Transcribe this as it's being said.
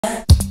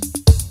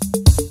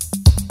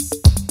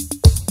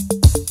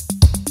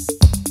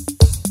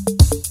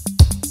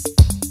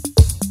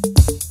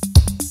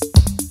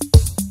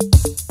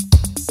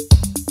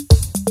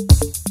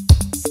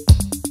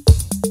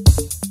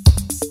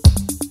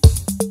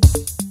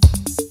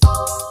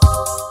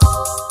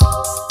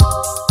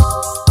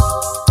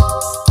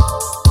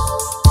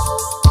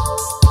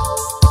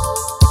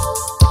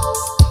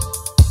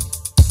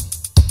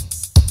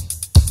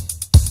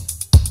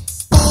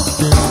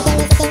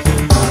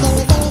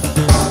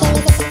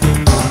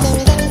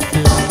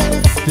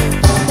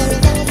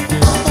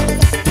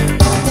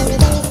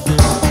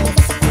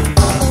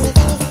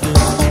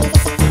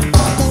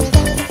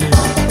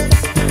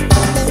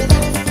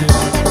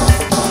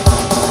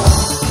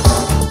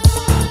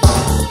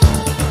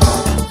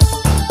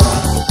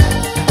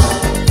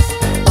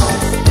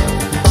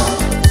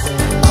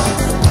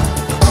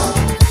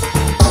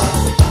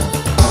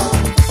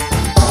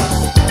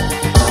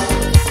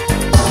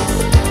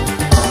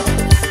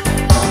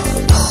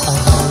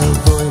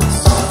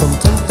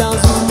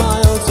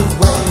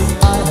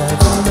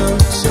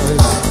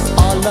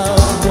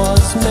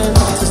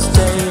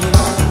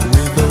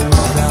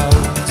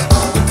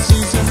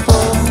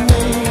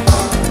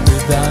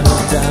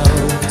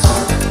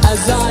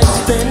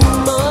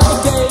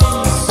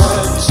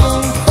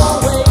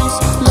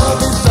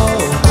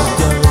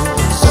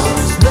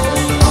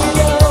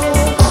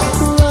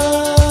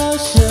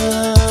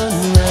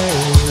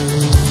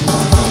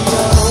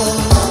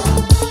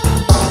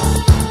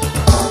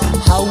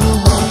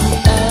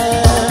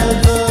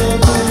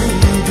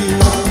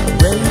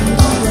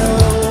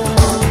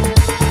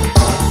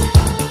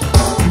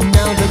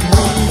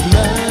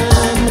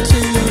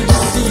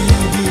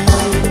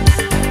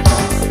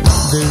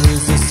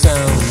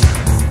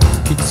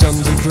It's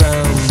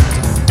underground,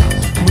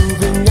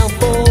 moving up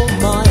 4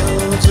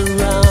 miles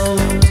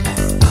around.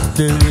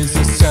 There is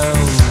a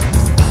sound,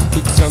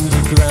 it's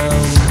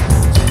underground.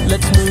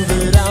 Let's move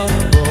it out,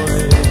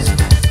 boys.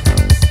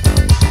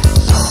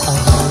 I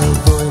hear a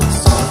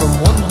voice from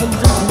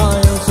 100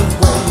 miles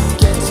away,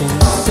 getting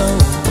so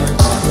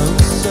much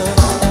closer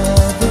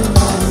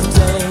every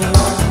day.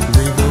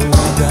 With or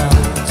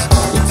without,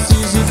 it's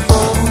easy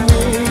for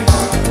me,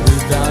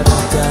 without a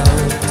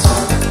doubt.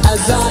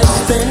 As I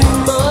spend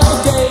my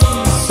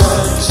days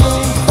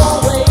searching for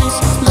ways,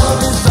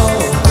 love is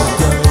all we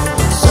go.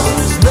 So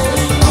is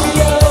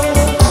radio,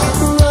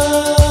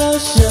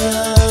 Russian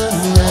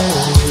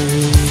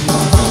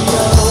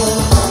radio.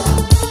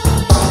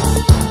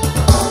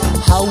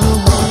 How will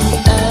we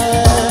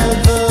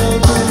ever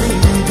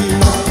believe you,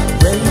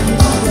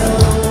 radio?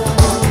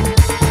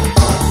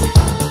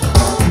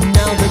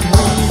 Now that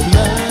we've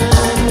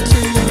learned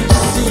to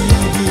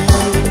deceive you.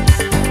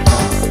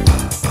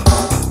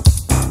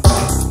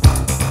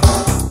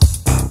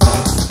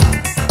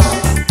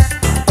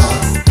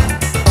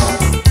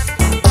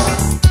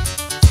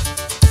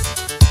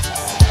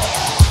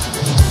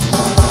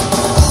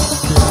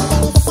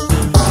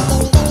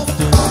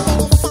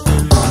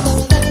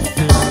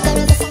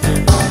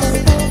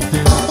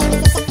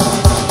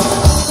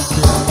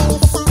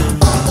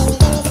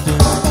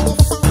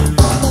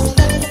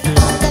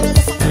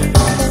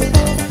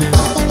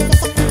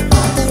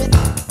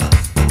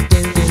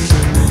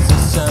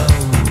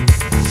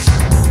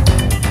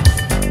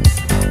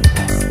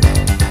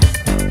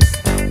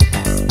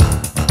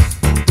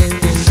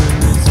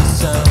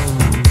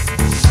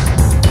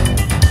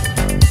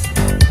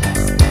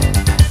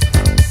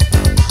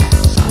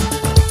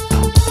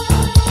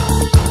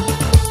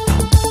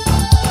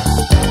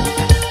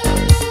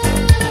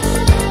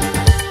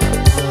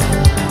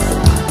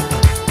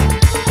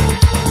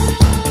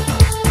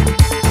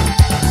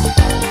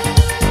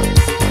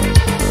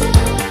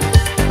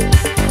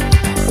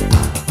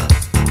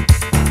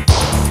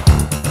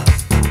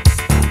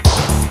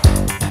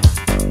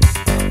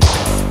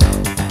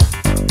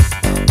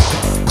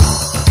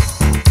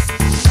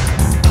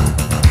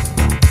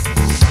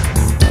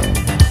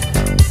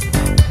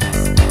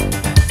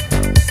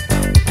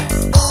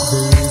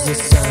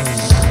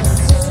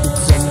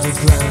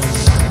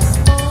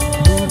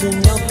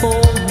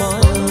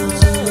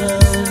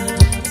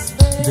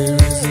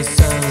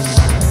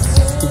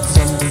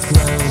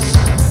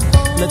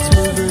 Let's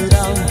move it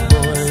out,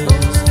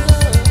 boys.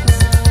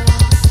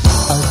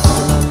 I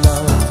feel our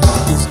love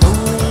is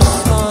only a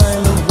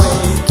smile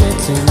away,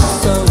 getting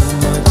so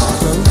much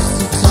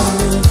closer to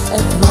me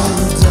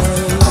every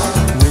day.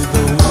 With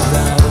or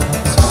without,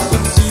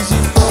 it's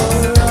easy for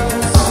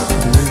us,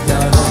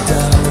 without a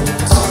doubt.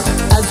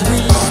 As we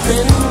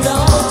spend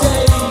our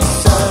days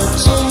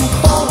searching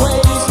for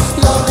ways,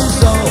 love is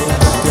all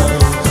we go.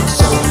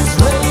 So is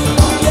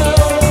radio.